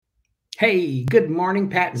Hey, good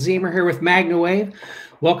morning. Pat Zemer here with MagnaWave.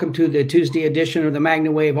 Welcome to the Tuesday edition of the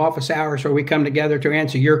MagnaWave office hours, where we come together to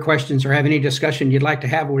answer your questions or have any discussion you'd like to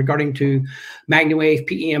have regarding to MagnaWave,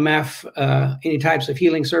 PEMF, any types of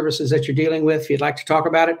healing services that you're dealing with. If you'd like to talk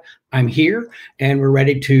about it, I'm here and we're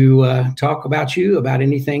ready to talk about you, about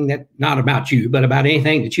anything that, not about you, but about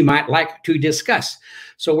anything that you might like to discuss.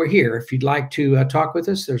 So we're here. If you'd like to talk with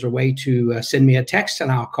us, there's a way to send me a text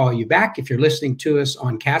and I'll call you back. If you're listening to us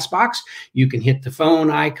on Castbox, you can hit the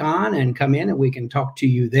phone icon and come in and we can talk to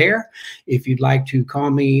you there. If you'd like to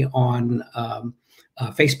call me on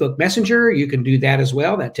Facebook Messenger, you can do that as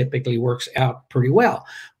well. That typically works out pretty well.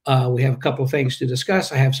 We have a couple of things to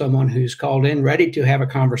discuss. I have someone who's called in ready to have a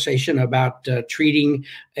conversation about treating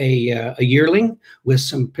a yearling with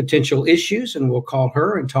some potential issues, and we'll call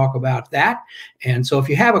her and talk about that. And so if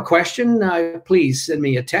you have a question, please send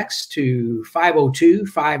me a text to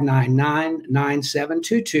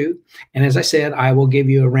 502-599-9722. And as I said, I will give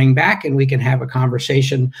you a ring back and we can have a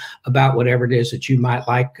conversation about whatever it is that you might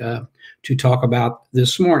like to talk about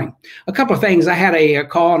this morning. A couple of things. I had a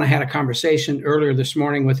call and I had a conversation earlier this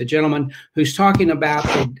morning with a gentleman who's talking about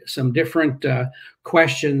some different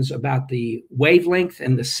questions about the wavelength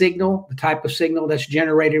and the signal, the type of signal that's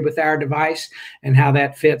generated with our device, and how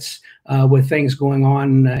that fits with things going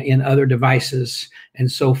on in other devices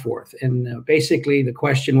and so forth. And basically the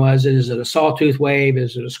question was, is it a sawtooth wave?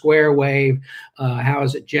 Is it a square wave? How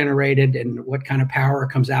is it generated? And what kind of power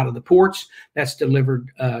comes out of the ports that's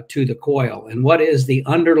delivered to the coil? And what is the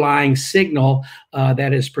underlying signal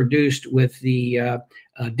that is produced with the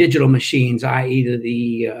digital machines, i.e.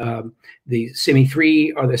 the SEMI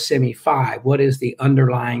 3 or the SEMI 5? What is the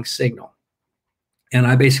underlying signal? And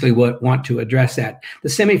I basically want to address that. The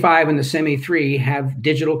SEMI 5 and the SEMI 3 have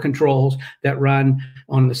digital controls that run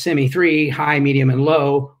on the SEMI 3, high, medium, and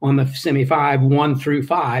low, on the SEMI 5, 1 through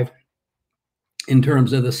 5, in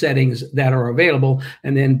terms of the settings that are available.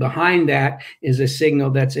 And then behind that is a signal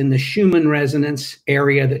that's in the Schumann resonance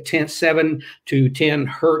area, the 7 to 10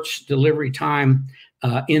 hertz delivery time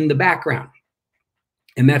in the background.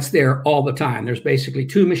 And that's there all the time. There's basically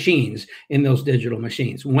two machines in those digital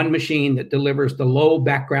machines. One machine that delivers the low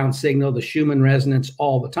background signal, the Schumann resonance,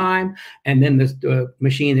 all the time. And then the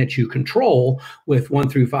machine that you control with 1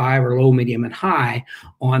 through 5 or low, medium, and high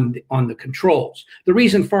on the controls. The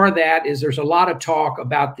reason for that is there's a lot of talk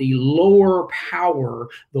about the lower power,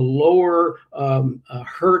 the lower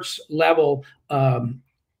hertz level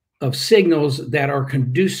of signals that are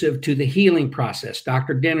conducive to the healing process.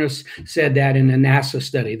 Dr. Dennis said that in a NASA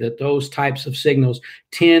study, that those types of signals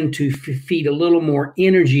tend to feed a little more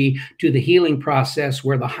energy to the healing process,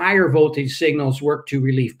 where the higher voltage signals work to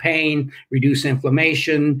relieve pain, reduce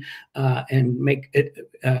inflammation, and make it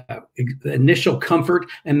initial comfort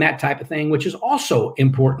and that type of thing, which is also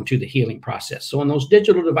important to the healing process. So on those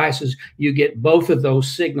digital devices, you get both of those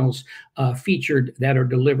signals featured that are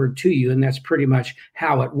delivered to you. And that's pretty much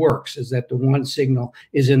how it works, is that the one signal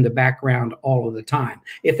is in the background all of the time.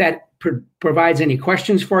 If that provides any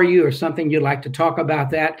questions for you or something you'd like to talk about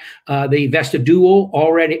that, the Vesta Duo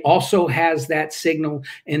already also has that signal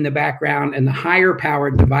in the background, and the higher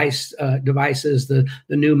powered devices, the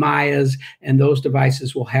new Mayas, and those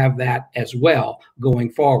devices will have that as well going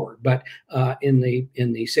forward. But in the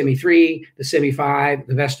SEMI 3, the SEMI 5,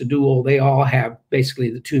 the Vesta Duo, they all have basically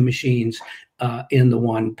the two machines in the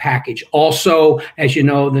one package. Also, as you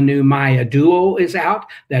know, the new Maya Duo is out.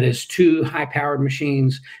 That is two high-powered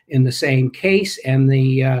machines in the same case. And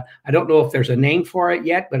I don't know if there's a name for it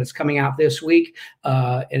yet, but it's coming out this week.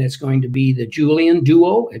 And it's going to be the Julian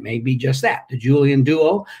Duo. It may be just that, the Julian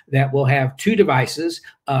Duo, that will have two devices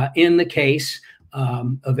in the case,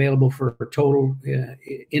 available for total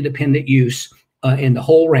independent use in the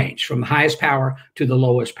whole range, from the highest power to the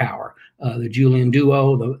lowest power. The Julian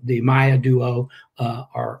Duo, the Maya Duo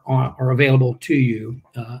are available to you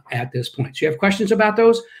at this point. So you have questions about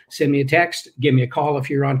those, send me a text, give me a call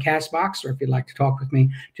if you're on Castbox, or if you'd like to talk with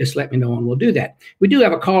me, just let me know and we'll do that. We do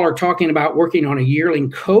have a caller talking about working on a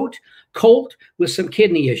yearling colt with some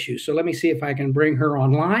kidney issues. So let me see if I can bring her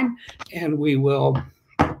online, and we will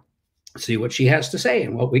see what she has to say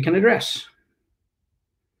and what we can address.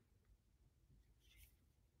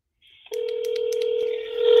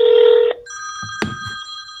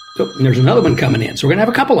 So there's another one coming in. So we're going to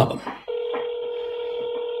have a couple of them.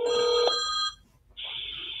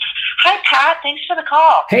 Hi, Pat. Thanks for the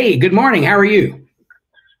call. Hey, good morning. How are you?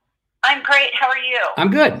 I'm great. How are you?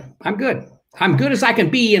 I'm good. I'm good. I'm good as I can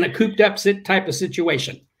be in a cooped up type of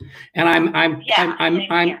situation. And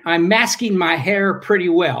I'm masking my hair pretty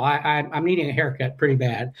well. I'm needing a haircut pretty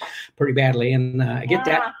badly, and I get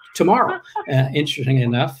that. tomorrow, interesting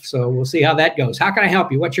enough. So we'll see how that goes. How can I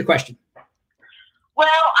help you? What's your question?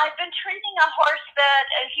 Well, I've been treating a horse that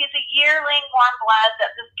he's a yearling warm blood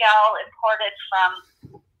that this gal imported from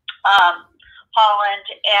Holland,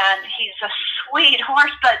 and he's a sweet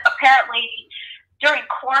horse, but apparently during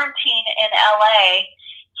quarantine in LA,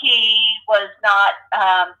 he was not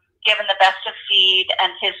given the best of feed,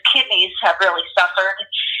 and his kidneys have really suffered.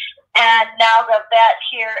 And now the vet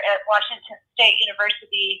here at Washington State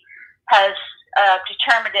University has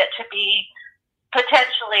determined it to be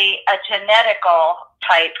potentially a genetical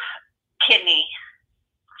type kidney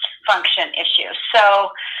function issue.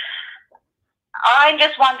 So I'm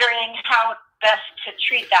just wondering how best to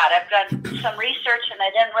treat that. I've done some research and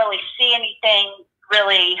I didn't really see anything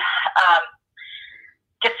really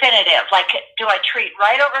definitive. Like, do I treat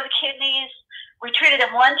right over the kidneys? We treated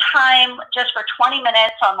him one time just for 20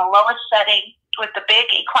 minutes on the lowest setting with the big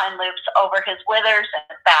equine loops over his withers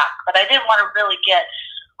and back, but I didn't want to really get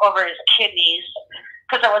over his kidneys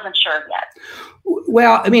because I wasn't sure yet.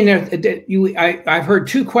 Well, I mean, I've heard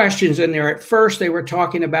two questions in there. At first, they were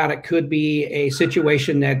talking about it could be a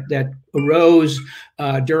situation that arose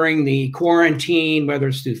during the quarantine, whether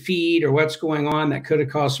it's through feed or what's going on, that could have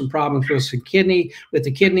caused some problems with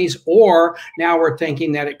the kidneys, or now we're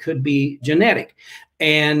thinking that it could be genetic.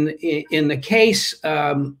 And in the case,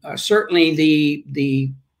 certainly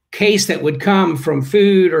the case that would come from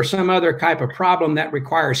food or some other type of problem that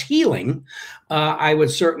requires healing, I would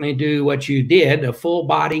certainly do what you did, a full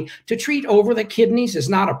body. To treat over the kidneys is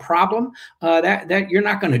not a problem. That you're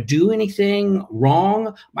not going to do anything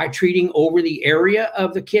wrong by treating over the area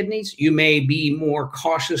of the kidneys. You may be more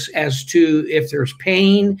cautious as to if there's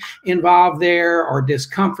pain involved there or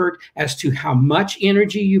discomfort as to how much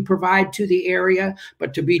energy you provide to the area,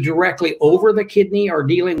 but to be directly over the kidney or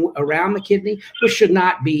dealing around the kidney, this should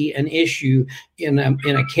not be an issue in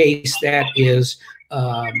a case that is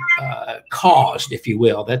caused, if you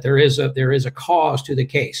will, that there is a cause to the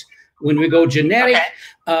case. When we go genetic,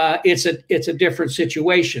 it's a different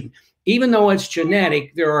situation. Even though it's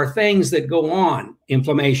genetic, there are things that go on,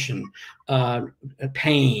 inflammation,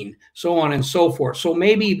 pain, so on and so forth. So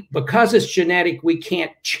maybe because it's genetic, we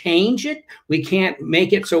can't change it. We can't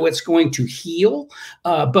make it so it's going to heal,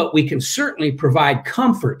 but we can certainly provide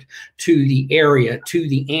comfort to the area, to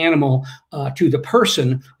the animal, to the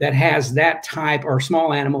person that has that type, or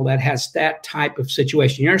small animal that has that type of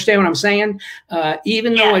situation. You understand what I'm saying?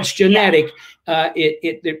 Even though it's genetic,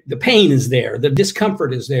 the pain is there, the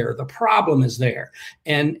discomfort is there, the problem is there.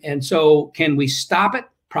 And so can we stop it?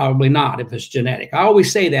 Probably not if it's genetic. I always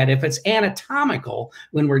say that if it's anatomical,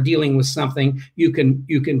 when we're dealing with something, you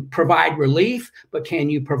can provide relief, but can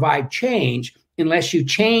you provide change? Unless you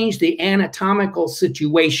change the anatomical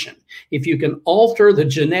situation. If you can alter the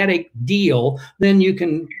genetic deal, then you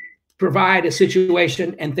can provide a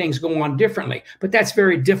situation and things go on differently. But that's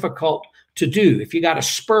very difficult to do. If you got a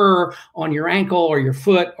spur on your ankle or your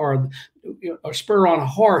foot, or a spur on a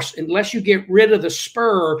horse, unless you get rid of the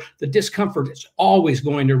spur, the discomfort is always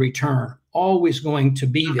going to return, always going to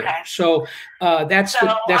be there. So that's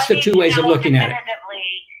the two ways of looking at it.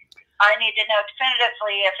 I need to know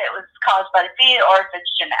definitively if it was caused by the feed or if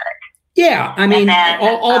it's genetic. Yeah, I mean,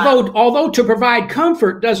 although to provide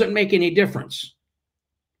comfort doesn't make any difference.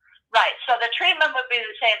 Right. So the treatment would be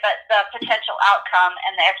the same, but the potential outcome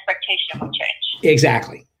and the expectation would change.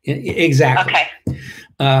 Exactly. Exactly. Okay.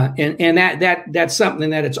 And that's something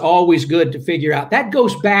that it's always good to figure out. That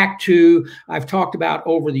goes back to, I've talked about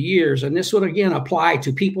over the years, and this would again apply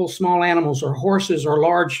to people, small animals, or horses, or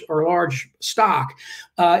large stock.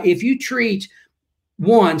 If you treat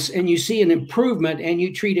once and you see an improvement, and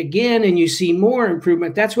you treat again and you see more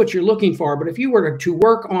improvement, that's what you're looking for. But if you were to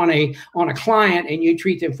work on a client and you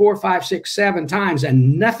treat them 4, 5, 6, 7 times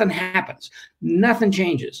and nothing happens, nothing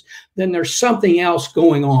changes, then there's something else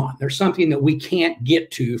going on. There's something that we can't get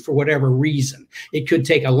to for whatever reason. It could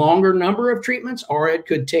take a longer number of treatments, or it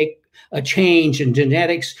could take a change in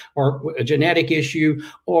genetics, or a genetic issue,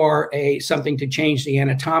 or something to change the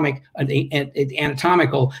anatomical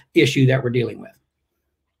issue that we're dealing with.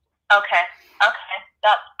 Okay.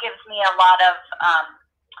 That gives me a lot of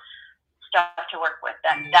stuff to work with.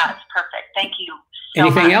 That's perfect. Thank you so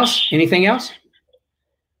much. Anything else?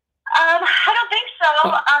 I don't think so.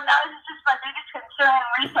 That was just my biggest concern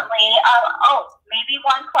recently. Maybe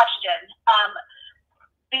one question.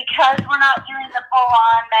 Because we're not doing the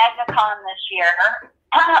full-on MagnaCon this year,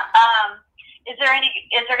 is there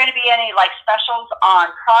going to be any like specials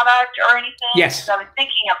on product or anything? Yes. So I was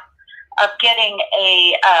thinking of getting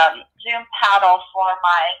a Zoom paddle for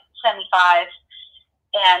my semi-5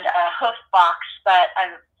 and a hoof box, but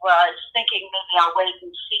was thinking maybe I'll wait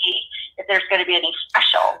and see if there's going to be any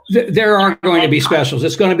specials. There are going to be specials.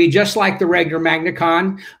 It's going to be just like the regular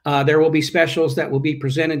MagnaCon. There will be specials that will be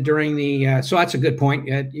presented during the, so that's a good point.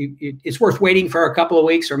 It's worth waiting for a couple of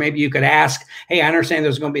weeks, or maybe you could ask, hey, I understand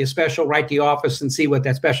there's going to be a special, write the office and see what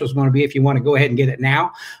that special is going to be if you want to go ahead and get it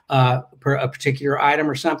now per a particular item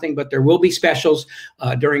or something. But there will be specials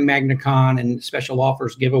during MagnaCon and special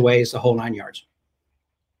offers, giveaways, the whole 9 yards.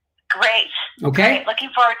 Great. Okay. Great. Looking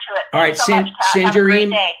forward to it. All right.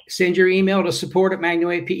 Send your email to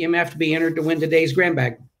support@magnoapemf to be entered to win today's grand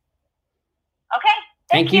bag. Okay.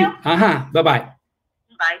 Thank you. Bye-bye. Bye.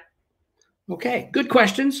 Okay. Good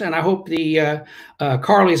questions. And I hope the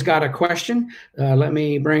Carly's got a question. Let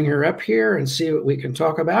me bring her up here and see what we can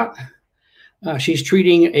talk about. She's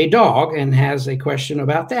treating a dog and has a question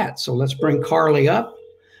about that. So let's bring Carly up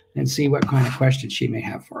and see what kind of questions she may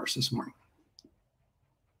have for us this morning.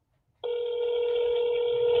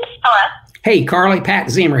 Hello. Hey, Carly, Pat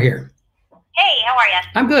Ziemer here. Hey, how are you?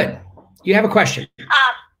 I'm good. You have a question?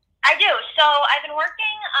 I do. So I've been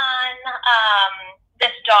working on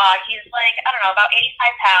this dog. He's like, I don't know, about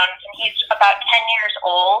 85 pounds, and he's about 10 years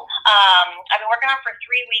old. I've been working on him for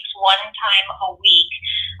 3 weeks, one time a week,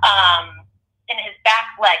 in his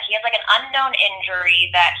back leg. He has like an unknown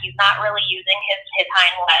injury that he's not really using his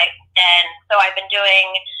hind leg. And so I've been doing,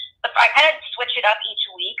 I kind of switch it up each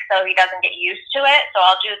week so he doesn't get used to it. So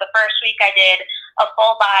I'll do the first week I did a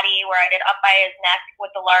full body where I did up by his neck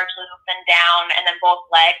with the large loop and down, and then both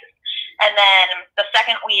legs. And then the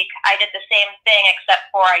second week I did the same thing, except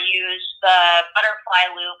for I used the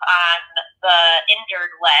butterfly loop on the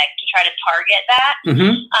injured leg to try to target that.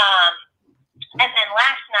 Mm-hmm. And then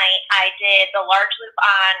last night I did the large loop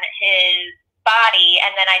on his body,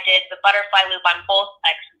 and then I did the butterfly loop on both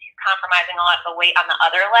legs. Compromising a lot of the weight on the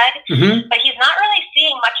other leg, but he's not really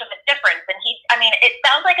seeing much of a difference. And it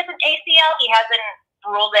sounds like it's an ACL. He hasn't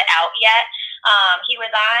ruled it out yet. He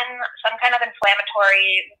was on some kind of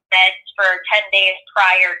inflammatory meds for 10 days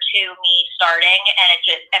prior to me starting, and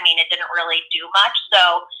it didn't really do much.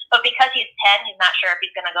 So, but because he's 10, he's not sure if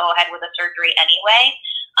he's going to go ahead with the surgery anyway.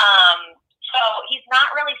 So he's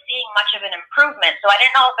not really seeing much of an improvement. So I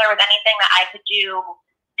didn't know if there was anything that I could do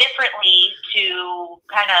differently to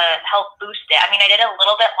kind of help boost it. I mean, I did a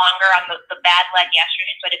little bit longer on the bad leg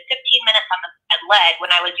yesterday, so I did 15 minutes on the bad leg when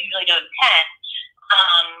I was usually doing 10.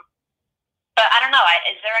 But I don't know.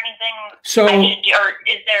 Is there anything I should do, or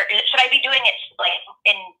should I be doing it like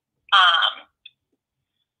in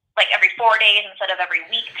like every 4 days instead of every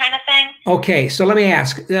week kind of thing? Okay, so let me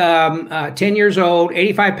ask. 10 years old,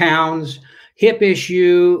 85 pounds, hip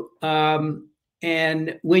issue.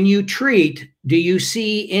 And when you treat, do you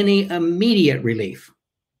see any immediate relief?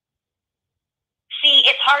 See,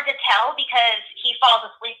 it's hard to tell because he falls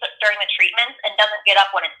asleep during the treatments and doesn't get up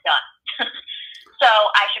when it's done. So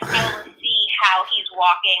I should be able to see how he's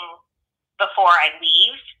walking before I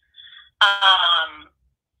leave.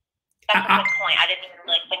 That's a good point. I didn't even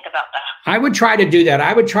really think about that. I would try to do that.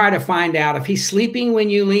 I would try to find out if he's sleeping when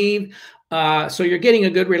you leave. So you're getting a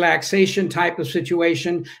good relaxation type of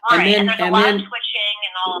situation, right, and then twitching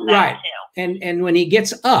and all of that, right, too. And when he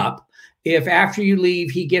gets up, if after you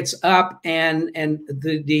leave he gets up, and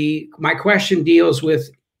my question deals with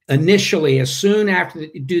initially, as soon after,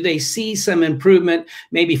 do they see some improvement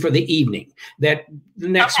maybe for the evening, that the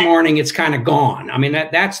next morning it's kind of gone? I mean,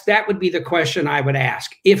 that would be the question I would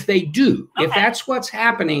ask. If they do, if that's what's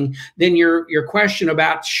happening, then your question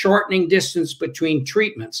about shortening distance between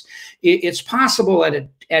treatments, it's possible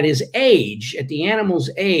at his age, at the animal's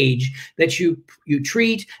age, that you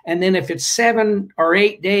treat, and then if it's 7 or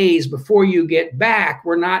 8 days before you get back,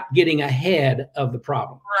 we're not getting ahead of the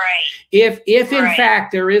problem. Right. If in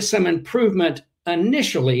fact there is some improvement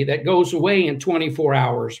initially that goes away in 24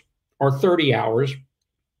 hours or 30 hours,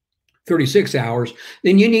 36 hours,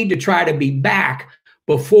 then you need to try to be back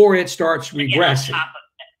before it starts regressing.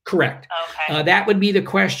 Correct. Okay. That would be the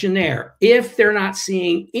question there. If they're not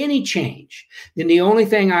seeing any change, then the only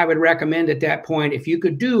thing I would recommend at that point, if you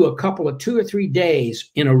could do a couple of 2 or 3 days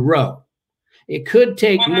in a row, it could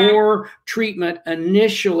take more treatment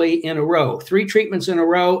initially in a row, 3 treatments in a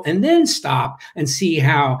row, and then stop and see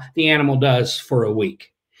how the animal does for a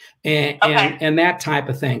week. And that type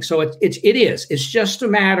of thing. So it's just a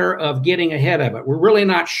matter of getting ahead of it. We're really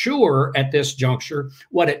not sure at this juncture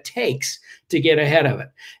what it takes to get ahead of it.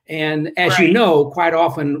 And as you know, quite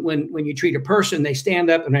often when you treat a person, they stand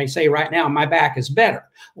up and they say, right now, my back is better.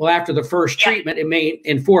 Well, after the first treatment, it may,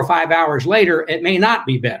 in 4 or 5 hours later, it may not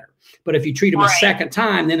be better. But if you treat them a second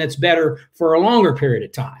time, then it's better for a longer period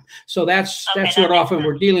of time. So that's what often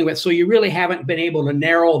we're dealing with. So you really haven't been able to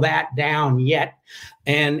narrow that down yet.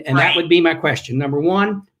 And that would be my question. Number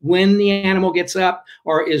one, when the animal gets up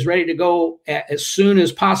or is ready to go as soon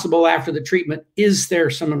as possible after the treatment, is there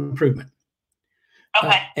some improvement?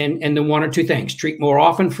 Okay. And the one or two things: treat more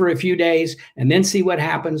often for a few days and then see what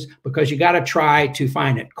happens, because you got to try to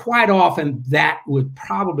find it. Quite often that would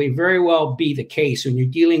probably very well be the case when you're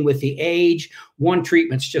dealing with the age. One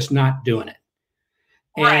treatment's just not doing it.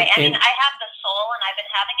 Right. I mean, I have the Soul, and I've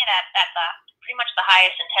been having it at the pretty much the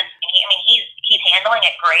highest intensity. I mean, he's handling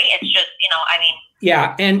it great. It's just,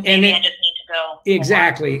 yeah, and maybe I just need to go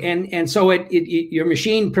exactly more. And so your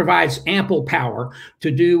machine provides ample power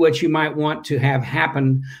to do what you might want to have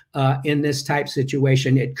happen in this type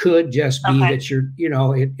situation. It could just be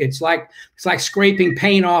that it's like scraping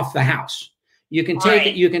paint off the house. You can take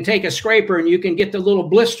it. You can take a scraper and you can get the little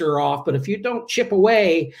blister off, but if you don't chip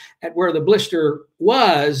away at where the blister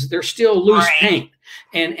was, there's still loose paint.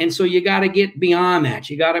 And so you got to get beyond that.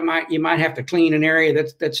 You might have to clean an area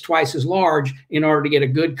that's twice as large in order to get a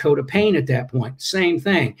good coat of paint at that point. Same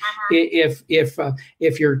thing.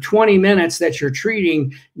 If your 20 minutes that you're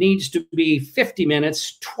treating needs to be 50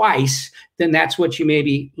 minutes twice, then that's what you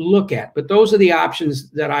maybe look at. But those are the options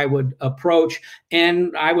that I would approach.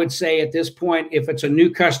 And I would say at this point, if it's a new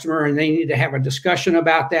customer and they need to have a discussion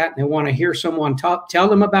about that and they want to hear someone tell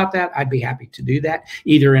them about that, I'd be happy to do that,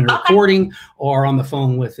 either in a recording or on the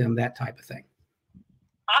phone with them, that type of thing.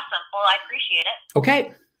 Awesome. Well, I appreciate it.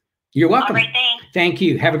 Okay. You're welcome. All right, thanks. Thank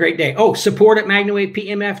you. Have a great day. Oh, support at MagnaWave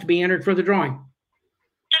PMF to be entered for the drawing.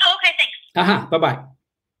 Oh, okay, thanks. Bye-bye.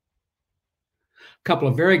 Couple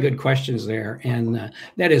of very good questions there, and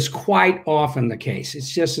that is quite often the case.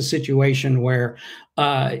 It's just a situation where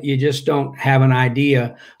you just don't have an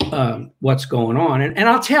idea what's going on. And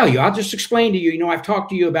I'll tell you, I'll just explain to you, I've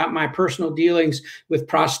talked to you about my personal dealings with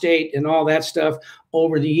prostate and all that stuff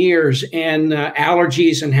over the years, and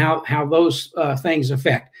allergies and how those things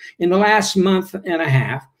affect. In the last month and a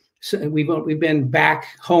half, so we've been back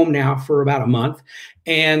home now for about a month,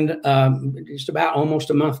 and just about almost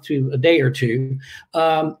a month to a day or two.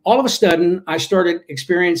 All of a sudden, I started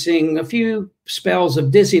experiencing a few spells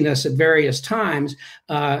of dizziness at various times,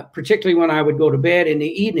 particularly when I would go to bed in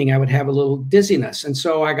the evening. I would have a little dizziness. And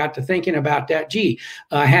so I got to thinking about that.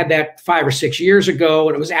 I had that 5 or 6 years ago,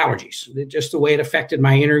 and it was allergies, just the way it affected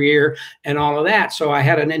my inner ear and all of that. So I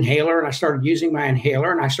had an inhaler, and I started using my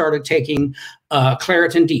inhaler, and I started taking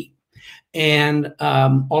Claritin D. And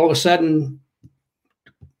all of a sudden,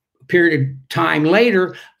 a period of time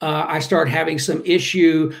later, I started having some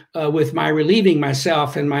issue with my relieving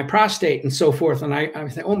myself and my prostate and so forth. And I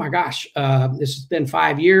think, oh my gosh, this has been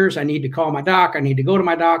 5 years. I need to call my doc. I need to go to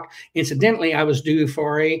my doc. Incidentally, I was due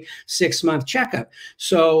for a 6-month checkup,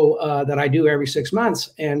 so that I do every 6 months.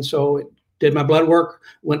 And so did my blood work,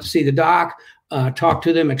 went to see the doc. Talked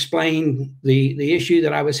to them, explained the issue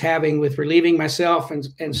that I was having with relieving myself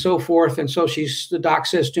and so forth. And so the doc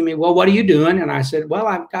says to me, well, what are you doing? And I said, well,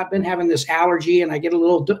 I've been having this allergy and I get a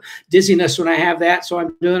little dizziness when I have that. So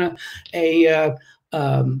I'm doing a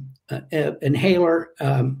inhaler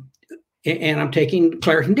and I'm taking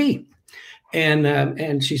Claritin D.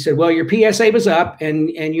 And she said, well, your PSA was up and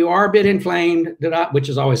you are a bit inflamed, which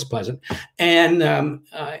is always pleasant. And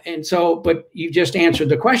so, but you just answered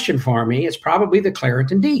the question for me. It's probably the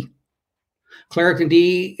Claritin D. Claritin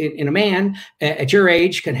D in a man at your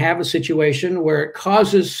age can have a situation where it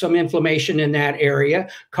causes some inflammation in that area,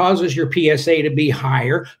 causes your PSA to be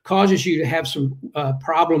higher, causes you to have some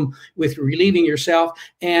problem with relieving yourself,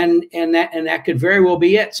 and that could very well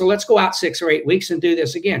be it. So let's go out 6 or 8 weeks and do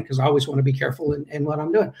this again, because I always want to be careful in what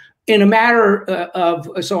I'm doing. In a matter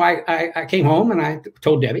so I came home and I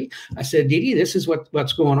told Debbie, I said, Dee Dee, this is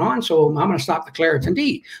what's going on. So I'm going to stop the Claritin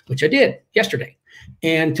D, which I did yesterday.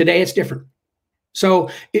 And today it's different. So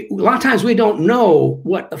a lot of times we don't know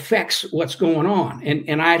what affects what's going on.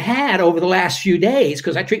 And I'd had over the last few days,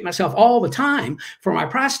 because I treat myself all the time for my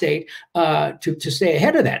prostate to stay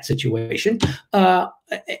ahead of that situation. But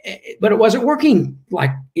it wasn't working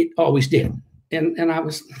like it always did. And I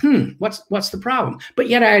was, what's the problem? But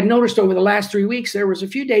yet I had noticed over the last 3 weeks, there was a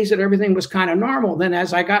few days that everything was kind of normal. Then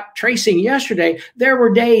as I got tracing yesterday, there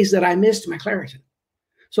were days that I missed my Claritin.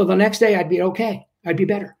 So the next day I'd be okay. I'd be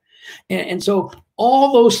better. And so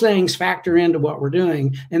All those things factor into what we're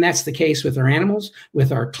doing, and that's the case with our animals,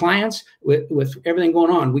 with our clients, with everything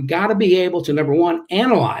going on. We got to be able to, number one,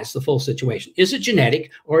 analyze the full situation. Is it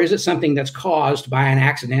genetic, or is it something that's caused by an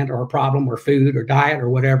accident or a problem or food or diet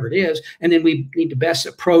or whatever it is? And then we need to best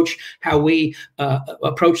approach how we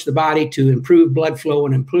approach the body to improve blood flow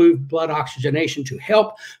and improve blood oxygenation to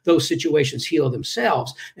help those situations heal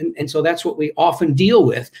themselves. And so that's what we often deal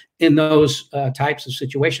with in those types of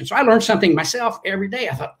situations. So I learned something myself every day.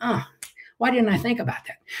 I thought, why didn't I think about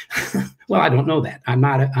that? Well, I don't know that. I'm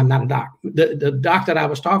not a doc. The doc that I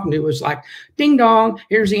was talking to was like, ding dong,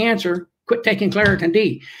 here's the answer. Quit taking Claritin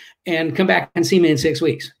D and come back and see me in 6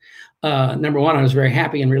 weeks. Number one, I was very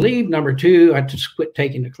happy and relieved. Number two, I just quit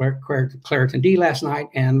taking the Claritin D last night,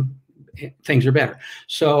 and things are better.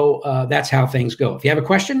 So that's how things go. If you have a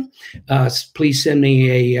question, please send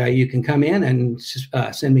me you can come in and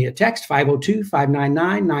send me a text,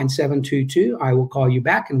 502-599-9722. I will call you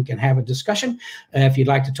back and we can have a discussion. If you'd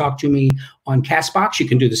like to talk to me on Castbox, you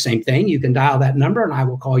can do the same thing. You can dial that number and I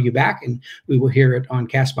will call you back and we will hear it on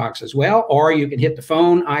Castbox as well. Or you can hit the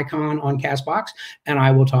phone icon on Castbox and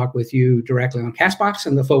I will talk with you directly on Castbox,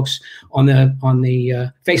 and the folks on the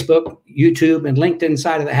Facebook, YouTube, and LinkedIn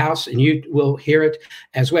side of the house, and you will hear it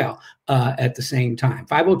as well at the same time.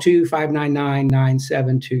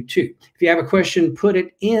 502-599-9722. If you have a question, put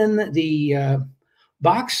it in the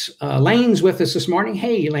box. Lane's with us this morning.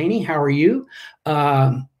 Hey, Laney, how are you?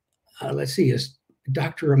 Let's see, is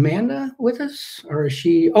Dr. Amanda with us, or is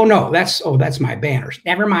she? Oh no, that's my banners.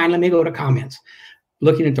 Never mind. Let me go to comments.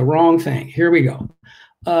 Looking at the wrong thing. Here we go.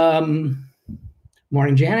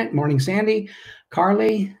 Morning, Janet. Morning, Sandy.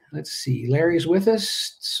 Carly. Let's see. Larry's with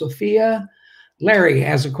us. Sophia. Larry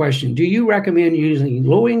has a question. Do you recommend using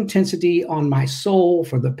low intensity on my sole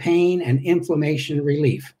for the pain and inflammation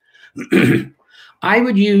relief? I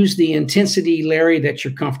would use the intensity, Larry, that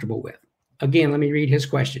you're comfortable with. Again, let me read his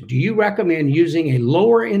question. Do you recommend using a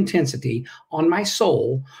lower intensity on my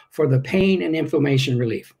sole for the pain and inflammation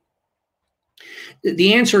relief?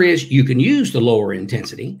 The answer is you can use the lower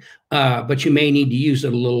intensity, but you may need to use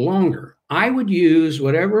it a little longer. I would use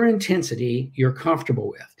whatever intensity you're comfortable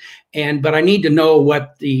with. But I need to know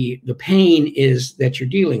what the pain is that you're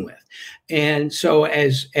dealing with. And so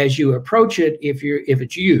as you approach it, if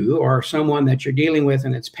it's you or someone that you're dealing with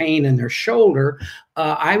and it's pain in their shoulder,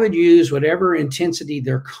 I would use whatever intensity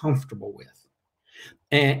they're comfortable with.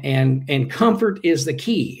 And comfort is the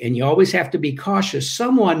key. And you always have to be cautious.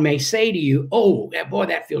 Someone may say to you, oh, boy,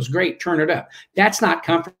 that feels great. Turn it up. That's not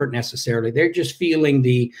comfort necessarily. They're just feeling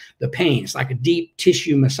the pain. It's like a deep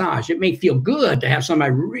tissue massage. It may feel good to have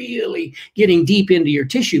somebody really getting deep into your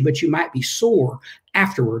tissue, but you might be sore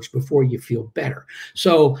afterwards before you feel better.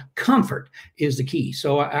 So comfort is the key.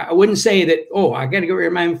 So I wouldn't say that, oh, I got to get rid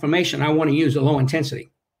of my inflammation. I want to use a low intensity.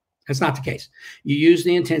 That's not the case. You use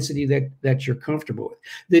the intensity that you're comfortable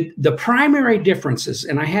with. The primary differences,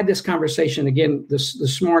 and I had this conversation again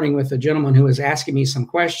this morning with a gentleman who was asking me some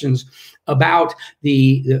questions about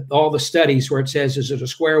all the studies where it says, is it a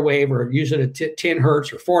square wave, or use it at 10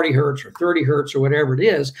 hertz or 40 hertz or 30 hertz or whatever it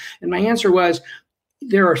is. And my answer was,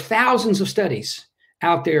 there are thousands of studies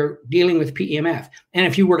out there dealing with PEMF. And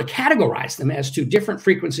if you were to categorize them as to different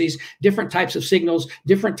frequencies, different types of signals,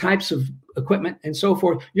 different types of equipment, and so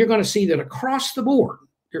forth, you're going to see that across the board,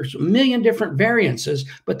 there's a million different variances,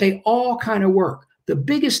 but they all kind of work. The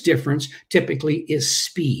biggest difference typically is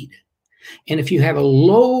speed. And if you have a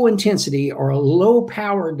low intensity or a low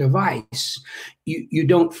power device, you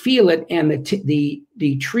don't feel it, and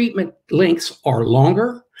the treatment lengths are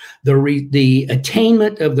longer. The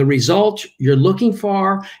attainment of the result you're looking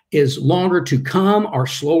for is longer to come or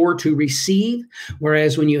slower to receive.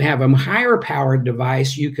 Whereas when you have a higher powered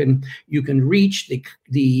device, you can reach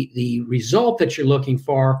the result that you're looking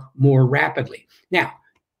for more rapidly. Now,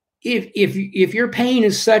 if your pain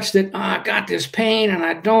is such that I got this pain and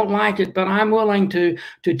I don't like it, but I'm willing to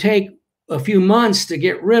take a few months to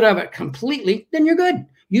get rid of it completely, then you're good.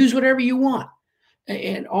 Use whatever you want.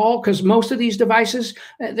 And because most of these devices,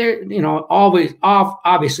 they're,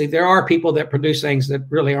 obviously there are people that produce things that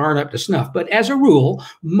really aren't up to snuff. But as a rule,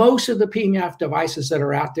 most of the PEMF devices that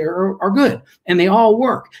are out there are good, and they all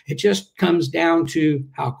work. It just comes down to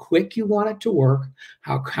how quick you want it to work,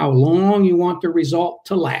 how long you want the result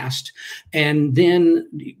to last, and then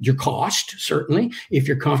your cost, certainly, if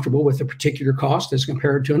you're comfortable with a particular cost as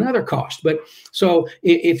compared to another cost. But so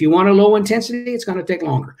if you want a low intensity, it's going to take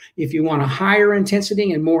longer. If you want a higher intensity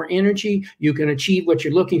and more energy, you can achieve what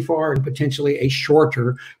you're looking for in potentially a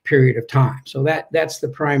shorter period of time. So that's the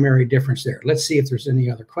primary difference there. Let's see if there's any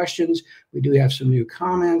other questions. We do have some new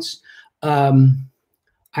comments.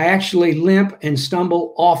 I actually limp and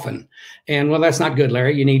stumble often. And well, that's not good,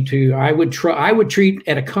 Larry. You need to, I would treat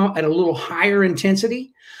at a little higher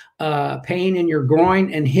intensity, pain in your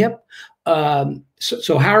groin and hip.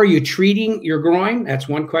 So how are you treating your groin? That's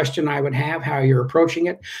one question I would have, how you're approaching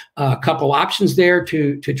it. A couple options there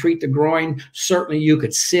to treat the groin. Certainly you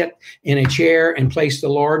could sit in a chair and place the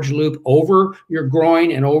large loop over your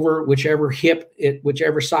groin and over whichever hip,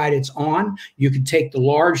 whichever side it's on. You could take the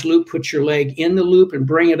large loop, put your leg in the loop and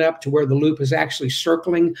bring it up to where the loop is actually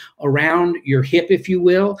circling around your hip, if you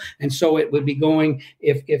will. And so it would be going,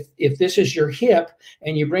 if this is your hip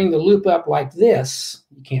and you bring the loop up like this,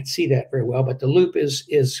 you can't see that very well, but the loop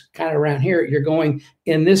is kind of around here. You're going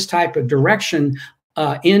in this type of direction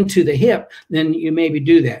into the hip, then you maybe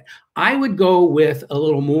do that. I would go with a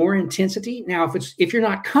little more intensity. Now, if you're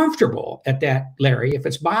not comfortable at that, Larry, if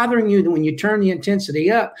it's bothering you when you turn the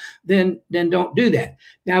intensity up, then don't do that.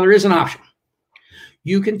 Now, there is an option.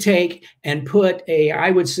 You can take and put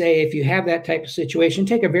I would say, if you have that type of situation,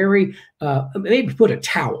 take a very, maybe put a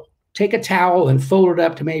towel. Take a towel and fold it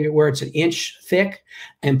up to maybe where it's an inch thick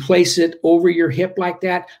and place it over your hip like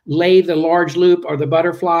that. Lay the large loop or the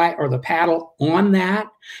butterfly or the paddle on that.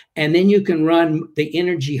 And then you can run the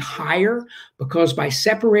energy higher, because by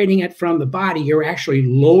separating it from the body, you're actually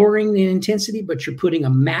lowering the intensity, but you're putting a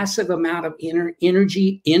massive amount of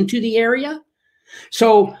energy into the area.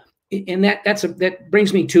 So, and that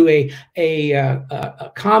brings me to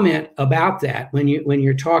a comment about that when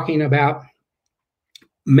you're talking about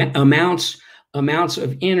amounts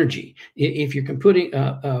of energy. If you're putting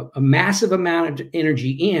a massive amount of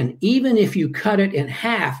energy in, even if you cut it in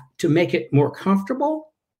half to make it more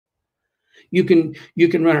comfortable, you can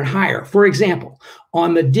run it higher. For example,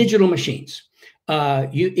 on the digital machines,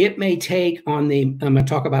 it may take on I'm going to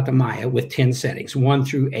talk about the Maya with 10 settings, 1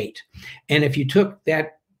 through 8. And if you took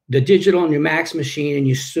the digital and your Max machine and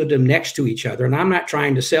you stood them next to each other, and I'm not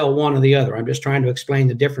trying to sell one or the other, I'm just trying to explain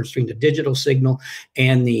the difference between the digital signal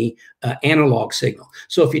and the analog signal.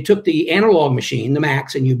 So if you took the analog machine, the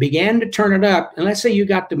Max, and you began to turn it up, and let's say you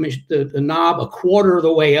got the knob a quarter of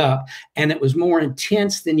the way up and it was more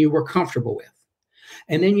intense than you were comfortable with.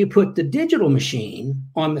 And then you put the digital machine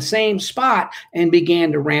on the same spot and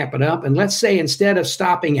began to ramp it up. And let's say instead of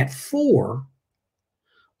stopping at 4,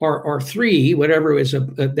 or 3, whatever is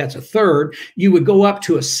that's a third, you would go up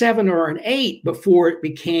to a 7 or an 8 before it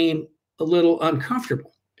became a little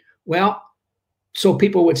uncomfortable. Well, so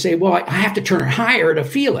people would say, well, I have to turn it higher to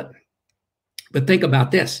feel it. But think about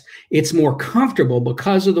this. It's more comfortable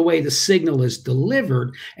because of the way the signal is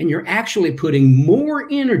delivered, and you're actually putting more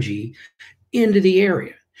energy into the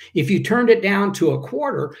area. If you turned it down to a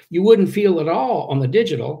quarter, you wouldn't feel it all on the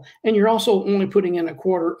digital, and you're also only putting in a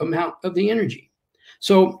quarter amount of the energy.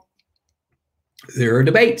 So there are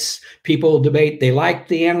debates. People debate, they like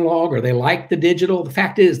the analog or they like the digital. The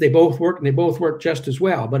fact is they both work, and they both work just as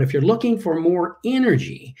well. But if you're looking for more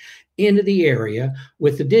energy into the area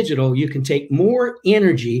with the digital, you can take more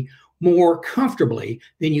energy more comfortably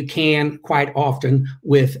than you can quite often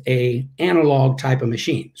with a analog type of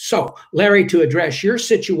machine. So, Larry, to address your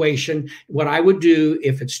situation, what I would do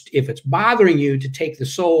if it's bothering you to take the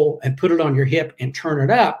sole and put it on your hip and turn it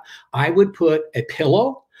up, I would put a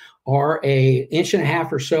pillow or an inch and a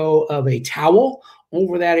half or so of a towel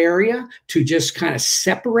over that area to just kind of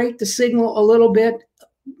separate the signal a little bit,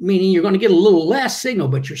 meaning you're going to get a little less signal,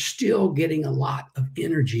 but you're still getting a lot of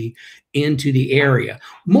energy into the area,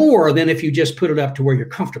 more than if you just put it up to where you're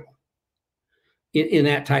comfortable in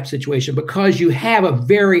that type situation, because you have a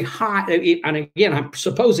very high, and again, I'm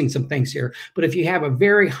supposing some things here, but if you have a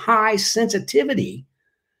very high sensitivity,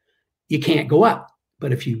 you can't go up.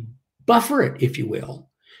 But if you buffer it, if you will,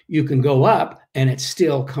 you can go up and it's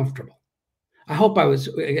still comfortable. I hope I was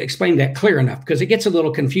explaining that clear enough, because it gets a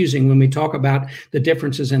little confusing when we talk about the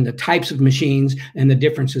differences in the types of machines and the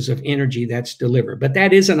differences of energy that's delivered. But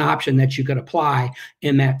that is an option that you could apply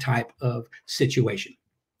in that type of situation.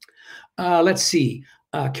 Let's see.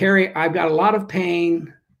 Carrie, I've got a lot of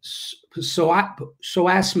pain, psoas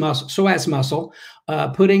muscle.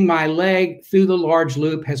 Putting my leg through the large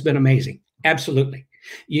loop has been amazing. Absolutely.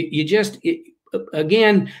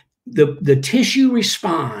 Again, the tissue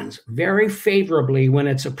responds very favorably when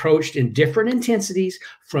it's approached in different intensities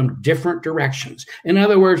from different directions. In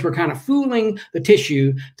other words, we're kind of fooling the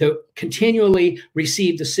tissue to continually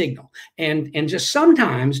receive the signal. And just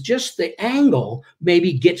sometimes just the angle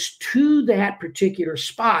maybe gets to that particular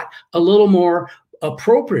spot a little more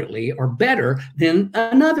appropriately or better than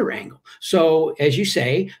another angle. So as you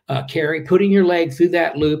say, Carrie, putting your leg through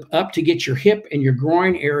that loop up to get your hip and your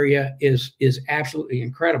groin area is absolutely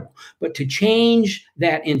incredible. But to change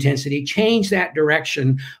that intensity, change that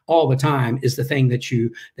direction all the time is the thing that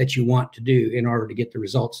you want to do in order to get the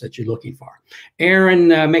results that you're looking for. Aaron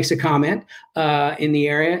makes a comment in the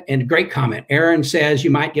area, and a great comment. Aaron says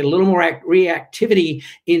you might get a little more reactivity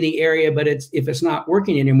in the area, but if it's not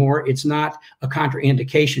working anymore, it's not a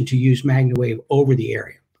contraindication to use MagnaWave over the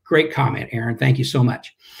area. Great comment, Aaron. Thank you so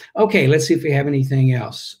much. Okay, let's see if we have anything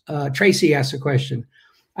else. Tracy asked a question.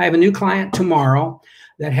 I have a new client tomorrow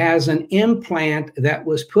that has an implant that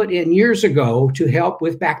was put in years ago to help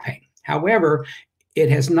with back pain. However, it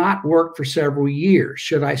has not worked for several years.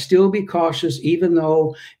 Should I still be cautious even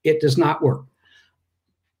though it does not work?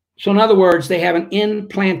 So in other words, they have an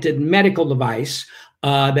implanted medical device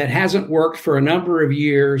that hasn't worked for a number of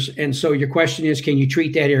years. And so your question is, can you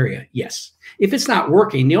treat that area? Yes. If it's not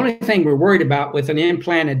working, the only thing we're worried about with an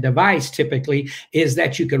implanted device typically is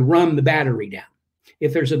that you can run the battery down.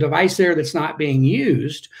 If there's a device there that's not being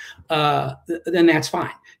used, then that's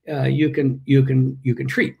fine. You can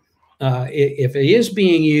treat. If it is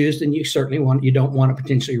being used, then you don't want to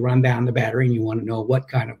potentially run down the battery, and you want to know what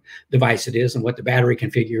kind of device it is and what the battery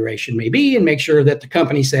configuration may be, and make sure that the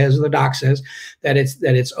company says or the doc says that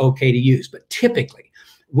it's okay to use. But typically,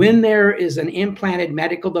 when there is an implanted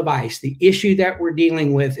medical device, the issue that we're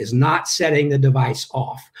dealing with is not setting the device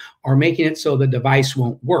off or making it so the device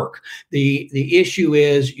won't work. The issue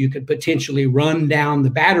is you could potentially run down the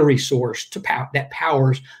battery source that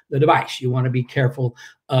powers the device. You want to be careful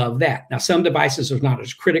of that. Now, some devices are not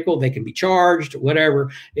as critical. They can be charged,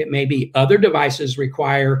 whatever it may be. Other devices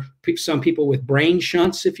require some people with brain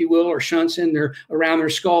shunts, if you will, or shunts around their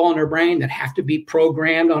skull and their brain that have to be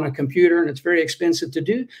programmed on a computer, and it's very expensive to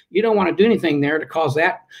do. You don't want to do anything there to cause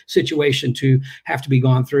that situation to have to be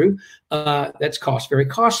gone through. That's very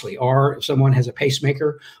costly. Or if someone has a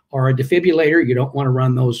pacemaker or a defibrillator, you don't want to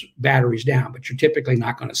run those batteries down, but you're typically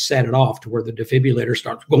not going to set it off to where the defibrillator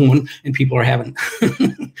starts going and people are having,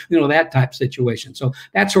 that type of situation. So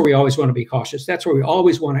that's where we always want to be cautious. That's where we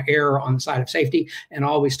always want to err on the side of safety and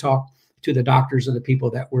always talk to the doctors and the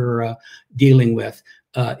people that we're dealing with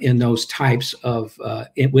with those types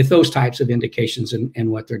of indications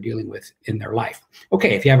and what they're dealing with in their life.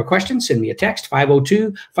 Okay, if you have a question, send me a text,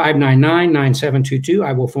 502-599-9722.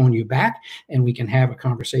 I will phone you back and we can have a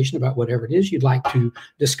conversation about whatever it is you'd like to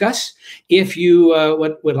discuss. If you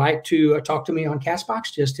would like to talk to me on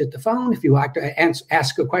CastBox, just hit the phone. If you like to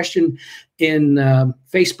ask a question in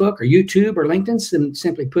Facebook or YouTube or LinkedIn, then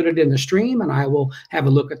simply put it in the stream and I will have a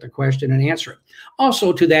look at the question and answer it.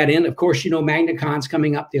 Also, to that end, of course, MagnaCon's coming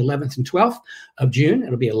up the 11th and 12th of June.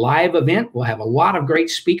 It'll be a live event. We'll have a lot of great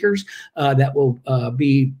speakers that will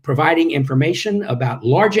be providing information about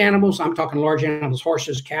large animals. I'm talking large animals,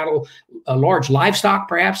 horses, cattle, large livestock,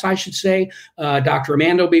 perhaps I should say. Dr.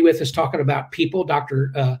 Amanda will be with us talking about people.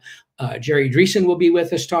 Dr. Jerry Dreesen will be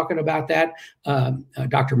with us talking about that.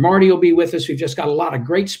 Dr. Marty will be with us. We've just got a lot of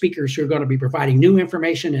great speakers who are going to be providing new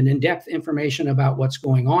information and in-depth information about what's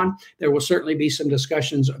going on. There will certainly be some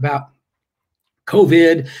discussions about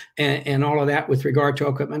COVID and all of that with regard to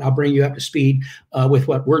equipment. I'll bring you up to speed with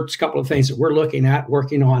a couple of things that we're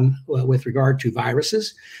working on with regard to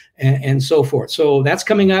viruses and so forth. So that's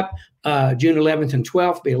coming up June 11th and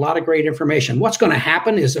 12th. Be a lot of great information. What's going to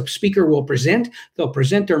happen is a speaker will present. They'll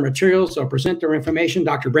present their materials. They'll present their information.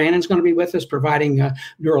 Dr. Brannon's going to be with us providing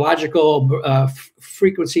neurological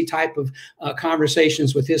frequency type of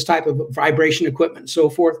conversations with his type of vibration equipment and so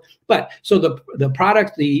forth. So the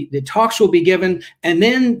product, the talks will be given, and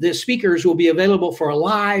then the speakers will be available for a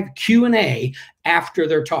live Q&A after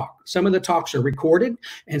their talk. Some of the talks are recorded,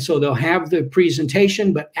 and so they'll have the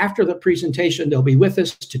presentation, but after the presentation, they'll be with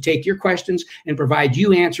us to take your questions and provide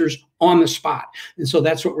you answers on the spot. And so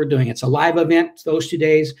that's what we're doing. It's a live event those 2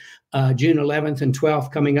 days, June 11th and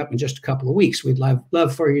 12th, coming up in just a couple of weeks. We'd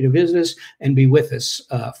love for you to visit us and be with us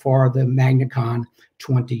for the MagnaCon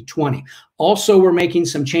 2020. Also, we're making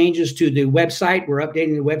some changes to the website. We're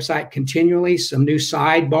updating the website continually. Some new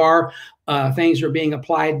sidebar things are being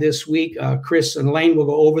applied this week. Chris and Elaine will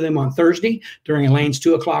go over them on Thursday during Elaine's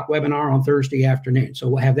 2 o'clock webinar on Thursday afternoon. So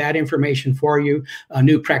we'll have that information for you. A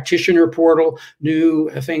new practitioner portal, new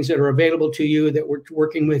things that are available to you that we're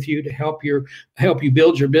working with you to help you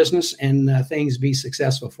build your business and things be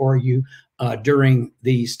successful for you during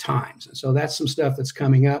these times. And so that's some stuff that's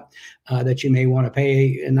coming up that you may want to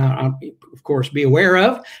pay and of course be aware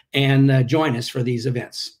of and join us for these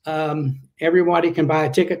events. Everybody can buy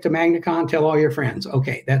a ticket to MagnaCon. Tell all your friends.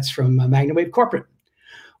 Okay, that's from MagnaWave Corporate.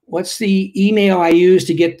 What's the email I use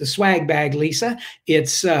to get the swag bag, Lisa?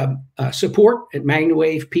 It's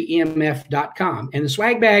support@magnawavepemf.com. And the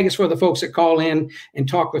swag bag is for the folks that call in and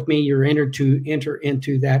talk with me. You're entered to enter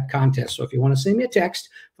into that contest. So if you want to send me a text,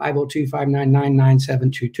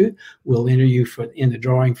 502-599-9722, we'll enter you in the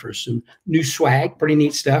drawing for some new swag. Pretty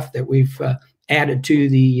neat stuff that we've added to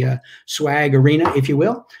the swag arena, if you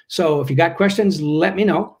will. So if you got questions, let me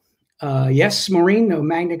know. Yes, Maureen, the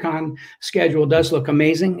MagnaCon schedule does look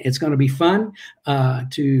amazing. It's going to be fun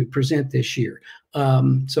to present this year.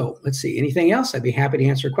 So let's see, anything else? I'd be happy to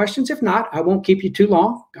answer questions. If not, I won't keep you too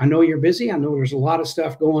long. I know you're busy. I know there's a lot of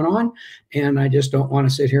stuff going on, and I just don't want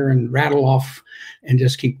to sit here and rattle off and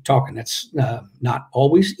just keep talking. That's not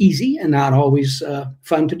always easy and not always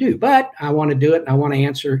fun to do, but I want to do it, and I want to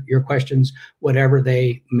answer your questions, whatever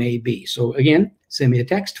they may be. So again, send me a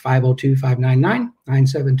text,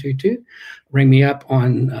 502-599-9722. Ring me up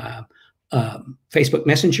on Facebook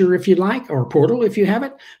Messenger if you'd like, or Portal if you have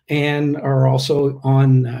it, and are also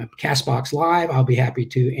on Castbox Live. I'll be happy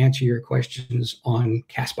to answer your questions on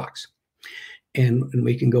Castbox. And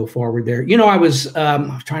we can go forward there. You know, I was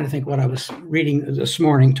trying to think what I was reading this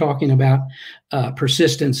morning, talking about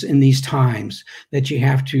persistence in these times, that you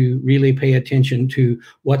have to really pay attention to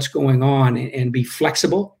what's going on and be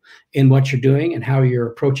flexible in what you're doing and how you're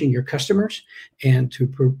approaching your customers, and to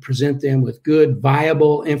present them with good,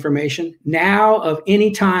 viable information. Now of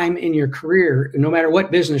any time in your career, no matter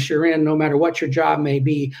what business you're in, no matter what your job may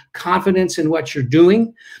be, confidence in what you're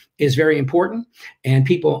doing is very important, and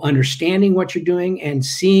people understanding what you're doing and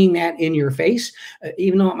seeing that in your face,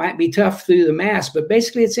 even though it might be tough through the mask, but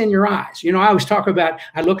basically it's in your eyes. You know, I always talk about,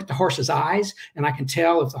 I look at the horse's eyes and I can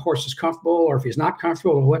tell if the horse is comfortable or if he's not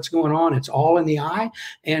comfortable or what's going on. It's all in the eye.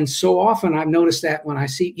 And so often I've noticed that when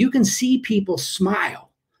you can see people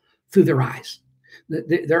smile through their eyes.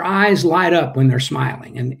 Their eyes light up when they're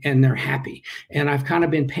smiling and they're happy. And I've kind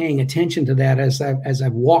of been paying attention to that as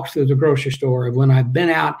I've walked through the grocery store, when I've been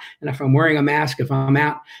out, and if I'm wearing a mask, if I'm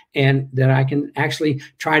out, and that I can actually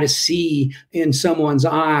try to see in someone's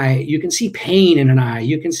eye. You can see pain in an eye.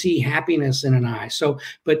 You can see happiness in an eye. So,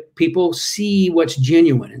 but people see what's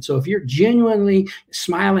genuine. And so if you're genuinely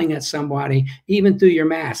smiling at somebody, even through your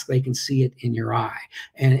mask, they can see it in your eye.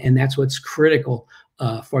 And that's what's critical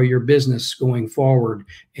for your business going forward,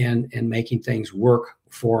 and making things work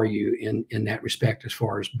for you in that respect, as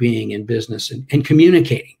far as being in business and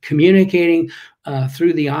communicating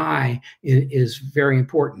through the eye is very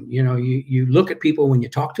important. You know, you look at people when you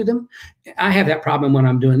talk to them. I have that problem when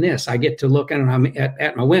I'm doing this. I get to look and I'm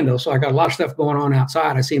at my window, so I got a lot of stuff going on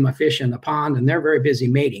outside. I see my fish in the pond, and they're very busy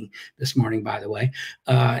mating this morning, by the way.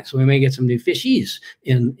 So we may get some new fishies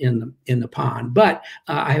in the pond. But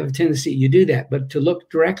I have a tendency to do that. But to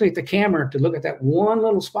look directly at the camera, to look at that one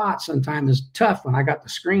little spot, sometimes is tough when I got the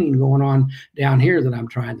screen going on down here that I'm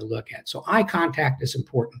trying to look at. So eye contact is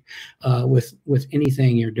important with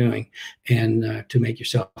anything you're doing, and to make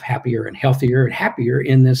yourself happier and healthier and happier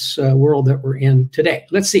in this world that we're in today.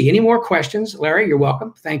 Let's see, any more questions? Larry, you're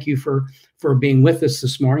welcome. Thank you for being with us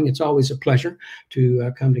this morning. It's always a pleasure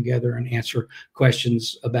to come together and answer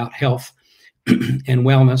questions about health and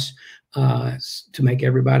wellness to make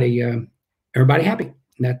everybody happy.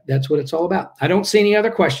 That's what it's all about. I don't see any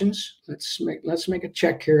other questions. Let's make a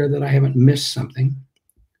check here that I haven't missed something.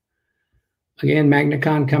 Again,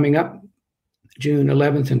 MagnaCon coming up June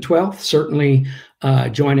 11th and 12th. Certainly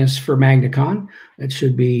join us for MagnaCon. It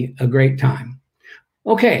should be a great time.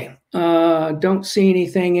 Okay, don't see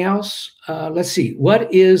anything else. Let's see.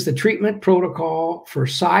 What is the treatment protocol for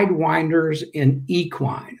sidewinders in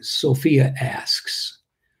equines? Sophia asks.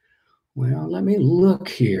 Well, let me look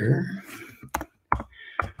here.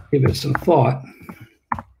 Give it some thought.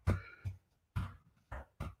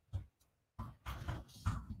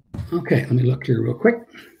 Okay, let me look here real quick.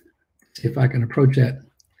 See if I can approach that.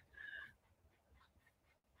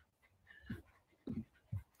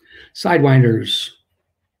 Sidewinders.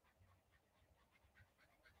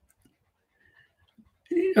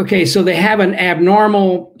 Okay, so they have an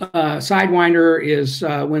abnormal sidewinder is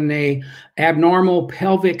when they abnormal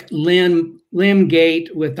pelvic limb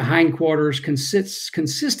gait with the hindquarters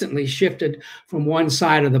consistently shifted from one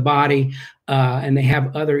side of the body, and they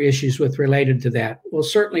have other issues related to that. Well,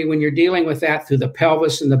 certainly when you're dealing with that through the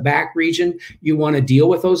pelvis and the back region, you want to deal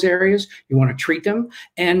with those areas. You want to treat them.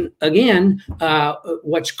 And again,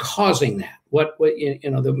 what's causing that? What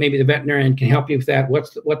maybe the veterinarian can help you with that.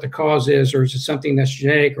 What the cause is, or is it something that's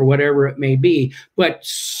genetic or whatever it may be? But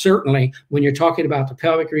certainly when you're talking about the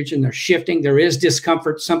pelvic region, they're shifting, there is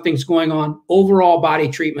discomfort, something's going on, overall body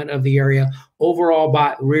treatment of the area, overall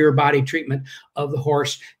rear body treatment of the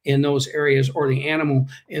horse in those areas, or the animal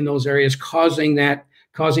in those areas, causing that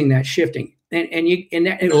shifting. And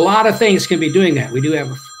a lot of things can be doing that. We do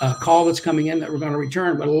have a call that's coming in that we're going to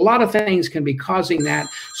return, but a lot of things can be causing that.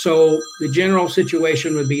 So the general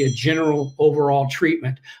situation would be a general overall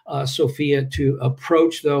treatment, Sophia, to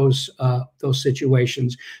approach those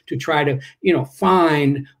situations, to try to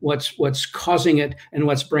find what's causing it and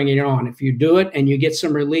what's bringing it on. If you do it and you get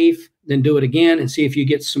some relief, then do it again and see if you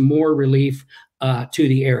get some more relief to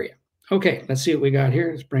the area. Okay, let's see what we got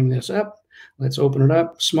here. Let's bring this up. Let's open it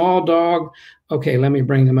up. Small dog. Okay, let me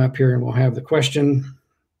bring them up here and we'll have the question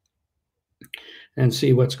and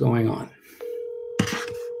see what's going on.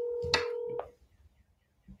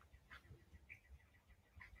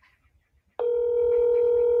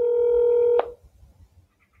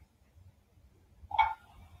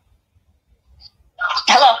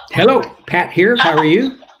 Hello. Hello, Pat here. How are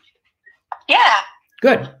you? Yeah.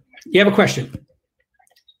 Good. You have a question?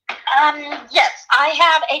 Yes, I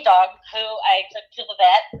have a dog who I took to the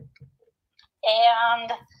vet,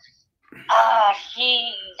 and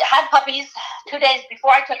she had puppies 2 days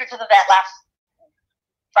before I took her to the vet last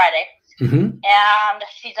Friday. Mm-hmm. And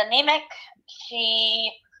she's anemic.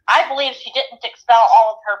 I believe she didn't expel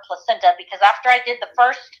all of her placenta, because after I did the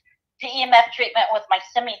first PEMF treatment with my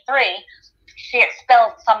Simi 3, she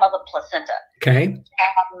expelled some of the placenta. Okay.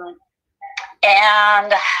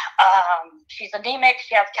 And she's anemic.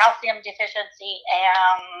 She has calcium deficiency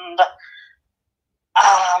and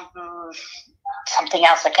something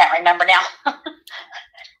else I can't remember now.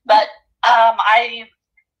 But I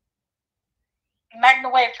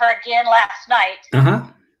microwaved her again last night. Uh-huh.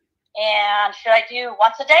 And should I do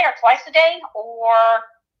once a day or twice a day, or?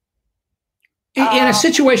 In a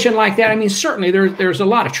situation like that, I mean, certainly there's a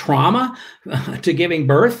lot of trauma to giving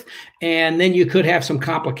birth, and then you could have some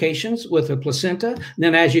complications with the placenta. And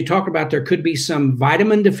then, as you talk about, there could be some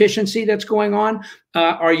vitamin deficiency that's going on.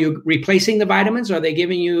 Are you replacing the vitamins? Are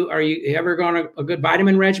you ever going a good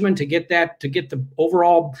vitamin regimen to get the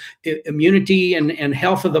overall immunity and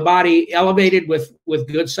health of the body elevated with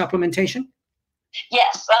good supplementation?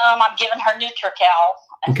 Yes, I'm giving her NutriCal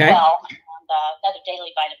as well, and another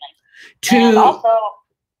daily vitamin. And also,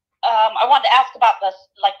 I wanted to ask about the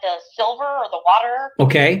silver or the water.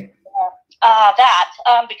 Okay.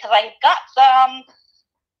 Because I got some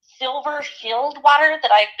silver shield water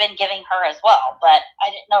that I've been giving her as well, but I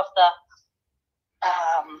didn't know if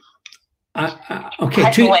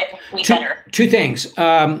the two things.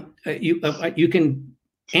 You can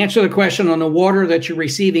answer the question on the water that you're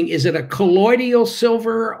receiving. Is it a colloidal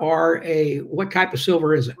silver, or what type of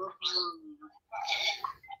silver is it?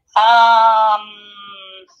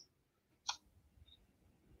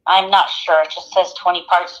 I'm not sure. It just says 20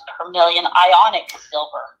 parts per million ionic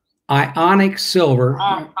silver. Ionic silver,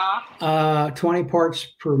 20 parts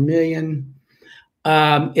per million.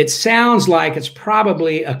 It sounds like it's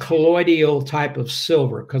probably a colloidal type of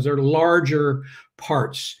silver, because they're larger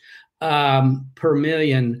parts per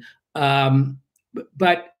million.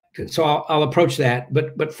 So I'll approach that.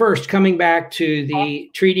 But first, coming back to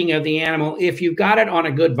the treating of the animal, if you've got it on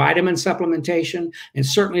a good vitamin supplementation, and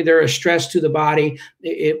certainly there is stress to the body,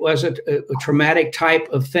 it was a traumatic type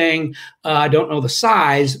of thing. I don't know the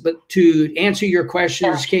size, but to answer your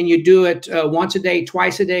questions, can you do it once a day,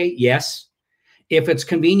 twice a day? Yes. If it's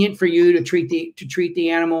convenient for you to treat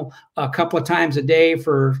the animal a couple of times a day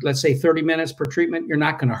for, let's say, 30 minutes per treatment, you're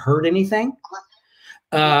not going to hurt anything.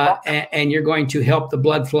 And you're going to help the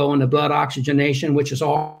blood flow and the blood oxygenation, which is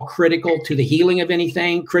all critical to the healing of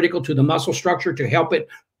anything, critical to the muscle structure to help it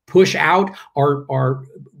push out or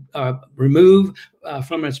remove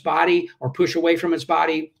from its body, or push away from its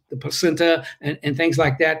body the placenta and things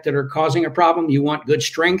like that are causing a problem. You want good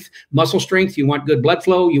strength, muscle strength. You want good blood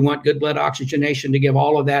flow. You want good blood oxygenation to give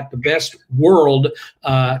all of that the best world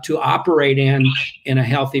to operate in a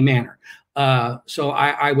healthy manner. So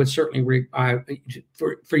I would certainly,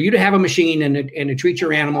 for you to have a machine and to treat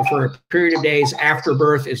your animal for a period of days after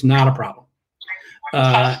birth is not a problem.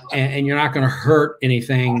 And you're not going to hurt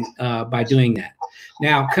anything by doing that.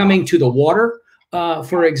 Now, coming to the water,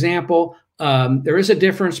 for example, there is a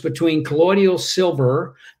difference between colloidal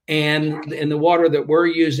silver and the water that we're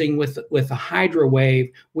using with the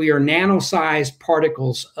HydroWave. We are nano-sized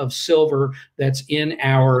particles of silver that's in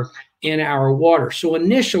our water. So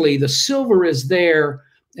initially the silver is there,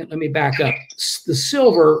 let me back up. The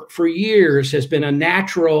silver for years has been a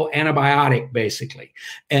natural antibiotic, basically,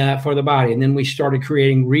 for the body. And then we started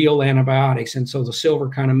creating real antibiotics. And so the silver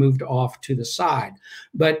kind of moved off to the side.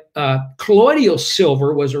 But colloidal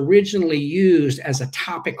silver was originally used as a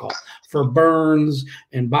topical for burns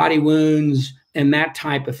and body wounds and that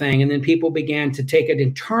type of thing. And then people began to take it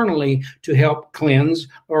internally to help cleanse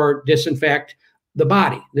or disinfect the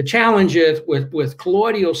body. The challenge is with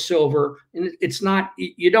colloidal silver, and it's not,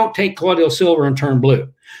 you don't take colloidal silver and turn blue,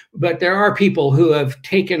 but there are people who have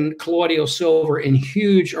taken colloidal silver in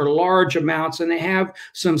huge or large amounts, and they have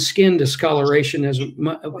some skin discoloration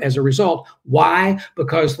as a result. Why?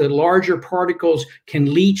 Because the larger particles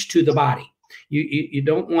can leach to the body. You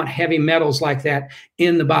don't want heavy metals like that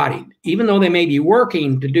in the body. Even though they may be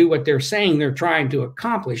working to do what they're saying they're trying to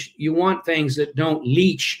accomplish, you want things that don't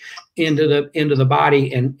leach into the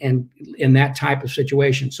body and in that type of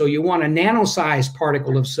situation. So you want a nano-sized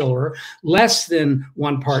particle of silver, less than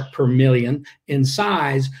 1 part per million in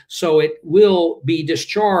size, so it will be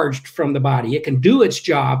discharged from the body. It can do its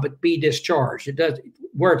job, but be discharged. It does.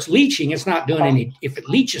 Where it's leaching, it's not doing any. If it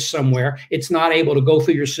leaches somewhere, it's not able to go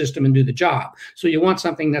through your system and do the job. So you want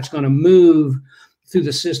something that's going to move through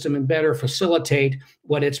the system and better facilitate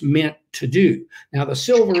what it's meant to do. Now, the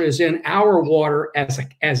silver is in our water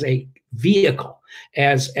as a vehicle,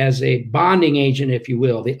 as a bonding agent, if you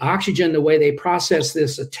will. The oxygen, the way they process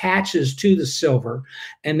this, attaches to the silver,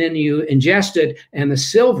 and then you ingest it, and the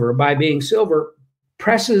silver, by being silver,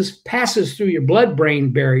 passes through your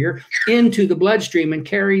blood-brain barrier into the bloodstream and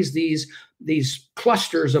carries these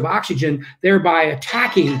clusters of oxygen, thereby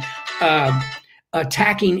attacking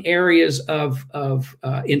areas of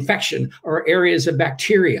infection or areas of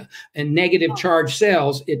bacteria and negative charged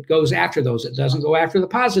cells. It goes after those. It doesn't go after the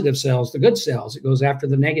positive cells, the good cells. It goes after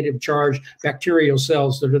the negative charged bacterial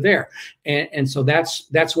cells that are there. And so that's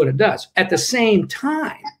what it does. At the same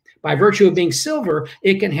time, by virtue of being silver,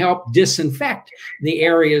 it can help disinfect the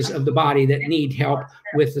areas of the body that need help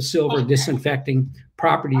with the silver disinfecting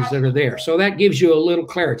properties that are there. So that gives you a little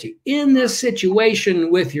clarity. In this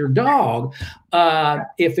situation with your dog,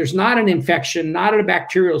 if there's not an infection, not a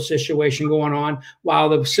bacterial situation going on, while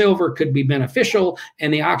the silver could be beneficial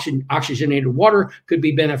and the oxygenated water could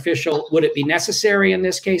be beneficial, would it be necessary in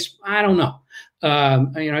this case? I don't know.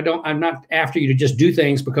 I'm not after you to just do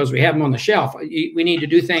things because we have them on the shelf. We need to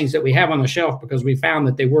do things that we have on the shelf because we found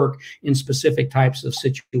that they work in specific types of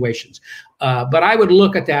situations. But I would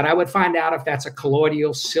look at that. I would find out if that's a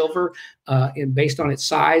colloidal silver based on its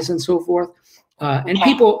size and so forth. And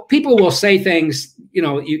people will say things,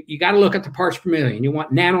 you got to look at the parts per million. You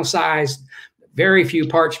want nano-sized, very few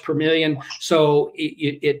parts per million, so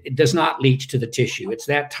it does not leach to the tissue. It's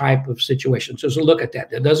that type of situation. So look at that.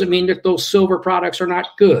 That doesn't mean that those silver products are not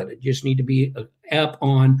good. It just need to be up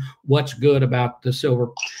on what's good about the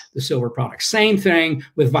silver products. Same thing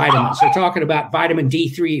with vitamins. They're talking about vitamin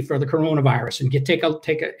D3 for the coronavirus, and take a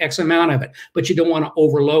X amount of it, but you don't want to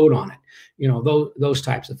overload on it. Those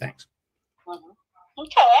types of things.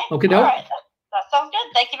 Okay. All right. That sounds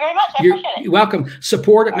good. Thank you very much. I appreciate it. You're welcome.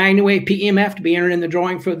 Support at MagnaWave PEMF to be entered in the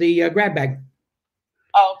drawing for the grab bag.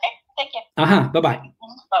 Oh, okay. Thank you. Bye-bye. Bye-bye.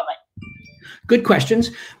 Good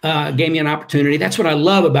questions. Gave me an opportunity. That's what I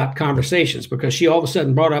love about conversations, because she all of a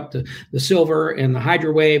sudden brought up the silver and the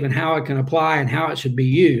HydroWave and how it can apply and how it should be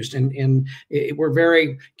used. And we're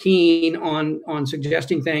very keen on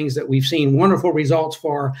suggesting things that we've seen wonderful results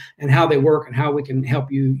for and how they work and how we can help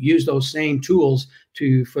you use those same tools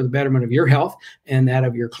for the betterment of your health and that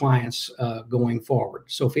of your clients going forward.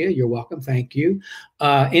 Sophia, you're welcome. Thank you.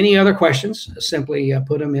 Any other questions? Simply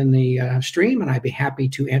put them in the stream, and I'd be happy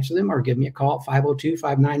to answer them, or give me a call at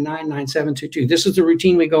 502-599-9722. This is the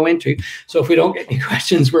routine we go into. So if we don't get any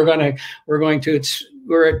questions, we're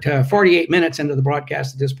at 48 minutes into the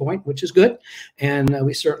broadcast at this point, which is good, and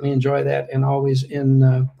we certainly enjoy that, and always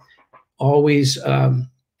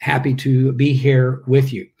happy to be here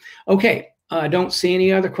with you. Okay. I don't see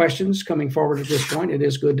any other questions coming forward at this point. It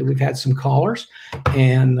is good that we've had some callers,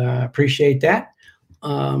 and appreciate that.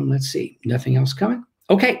 Let's see. Nothing else coming?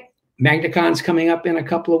 Okay. MagnaCon's coming up in a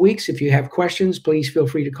couple of weeks. If you have questions, please feel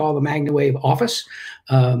free to call the MagnaWave office,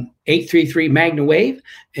 833-MagnaWave.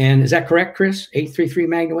 And is that correct, Chris?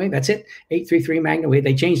 833-MagnaWave? That's it? 833-MagnaWave.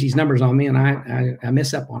 They change these numbers on me, and I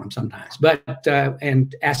mess up on them sometimes. But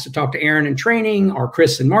and ask to talk to Aaron in training, or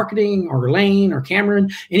Chris in marketing, or Elaine, or Cameron,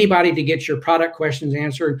 anybody to get your product questions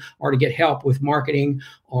answered, or to get help with marketing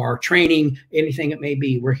or training, anything it may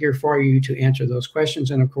be. We're here for you to answer those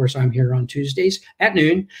questions. And of course, I'm here on Tuesdays at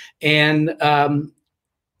noon. And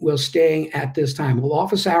will staying at this time? Will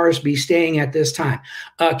office hours be staying at this time?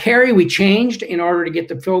 Carrie, we changed in order to get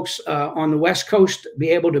the folks on the West Coast be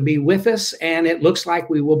able to be with us, and it looks like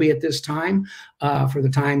we will be at this time for the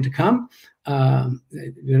time to come.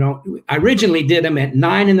 You know, I originally did them at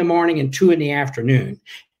 9 in the morning and 2 in the afternoon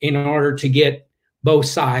in order to get both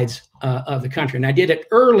sides of the country. And I did it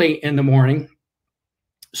early in the morning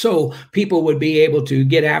so people would be able to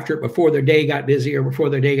get after it before their day got busy or before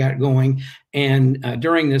their day got going. And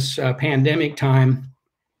during this pandemic time,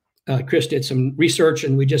 Chris did some research,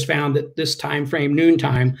 and we just found that this time frame,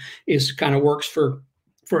 noontime, is kind of works for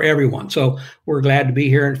everyone. So we're glad to be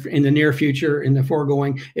here in the near future. In the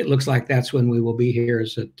foregoing, it looks like that's when we will be here,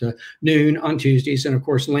 is at noon on Tuesdays. And of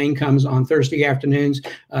course, Lane comes on Thursday afternoons.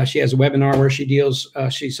 She has a webinar where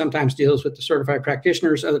she sometimes deals with the certified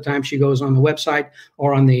practitioners. Other times she goes on the website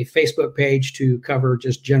or on the Facebook page to cover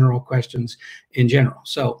just general questions in general.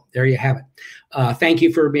 So there you have it. Thank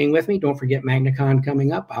you for being with me. Don't forget MagnaCon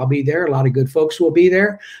coming up. I'll be there. A lot of good folks will be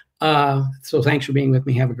there. So thanks for being with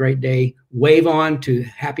me. Have a great day. Wave on to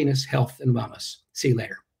happiness, health, and wellness. See you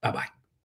later. Bye-bye.